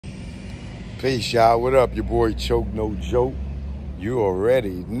Peace, y'all. What up? Your boy Choke No Joke. You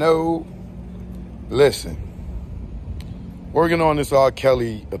already know. Listen, working on this R.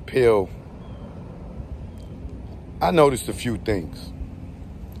 Kelly appeal, I noticed a few things.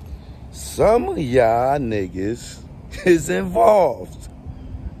 Some of y'all niggas is involved.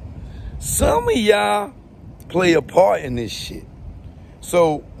 Some of y'all play a part in this shit.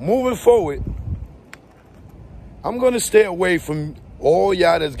 So, moving forward, I'm going to stay away from all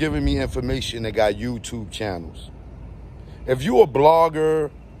y'all that's giving me information that got YouTube channels. If you a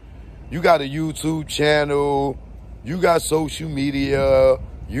blogger, you got a YouTube channel, you got social media,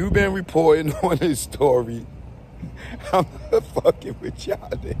 you've been reporting on this story, I'm not fucking with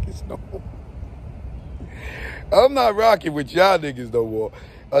y'all niggas no more. I'm not rocking with y'all niggas no more.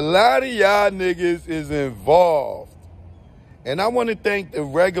 A lot of y'all niggas is involved. And I want to thank the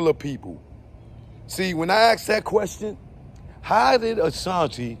regular people. See, when I asked that question, how did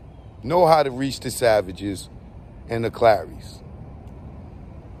Ashanti know how to reach the Savages and the Clarys?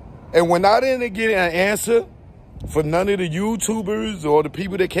 And when I didn't get an answer for none of the YouTubers or the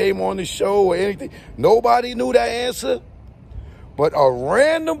people that came on the show or anything, nobody knew that answer. But a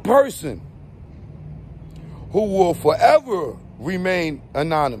random person who will forever remain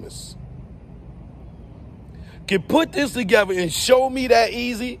anonymous can put this together and show me that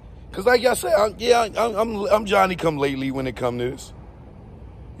easy. Because like I said, I'm Johnny come lately when it come to this.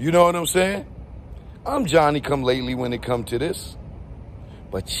 You know what I'm saying? I'm Johnny come lately when it come to this.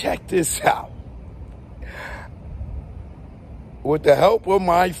 But check this out. With the help of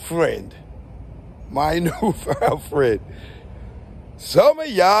my friend, my newfound friend, some of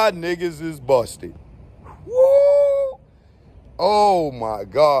y'all niggas is busted. Woo! Oh my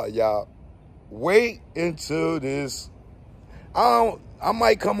God, y'all. Wait until this. I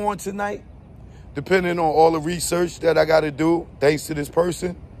might come on tonight, depending on all the research that I got to do, thanks to this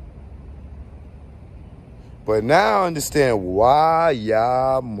person. But now I understand why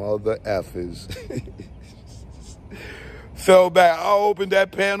y'all mother effers fell back. I opened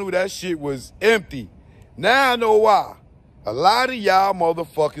that panel, that shit was empty. Now I know why. A lot of y'all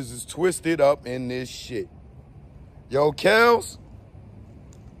motherfuckers is twisted up in this shit. Yo, Kels.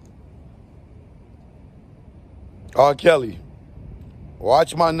 R. Kelly.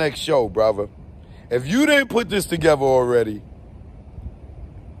 Watch my next show, brother. If you didn't put this together already,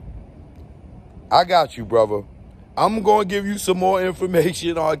 I got you, brother. I'm going to give you some more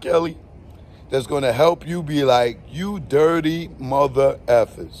information, R. Kelly, that's going to help you be like, you dirty mother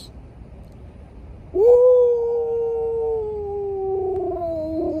effers. Woo!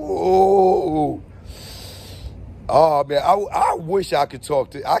 Oh, man, I wish I could talk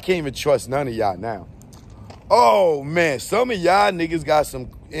to, I can't even trust none of y'all now. Oh, man, some of y'all niggas got some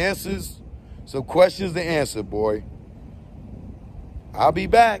answers, some questions to answer, boy. I'll be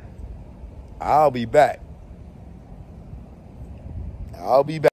back. I'll be back.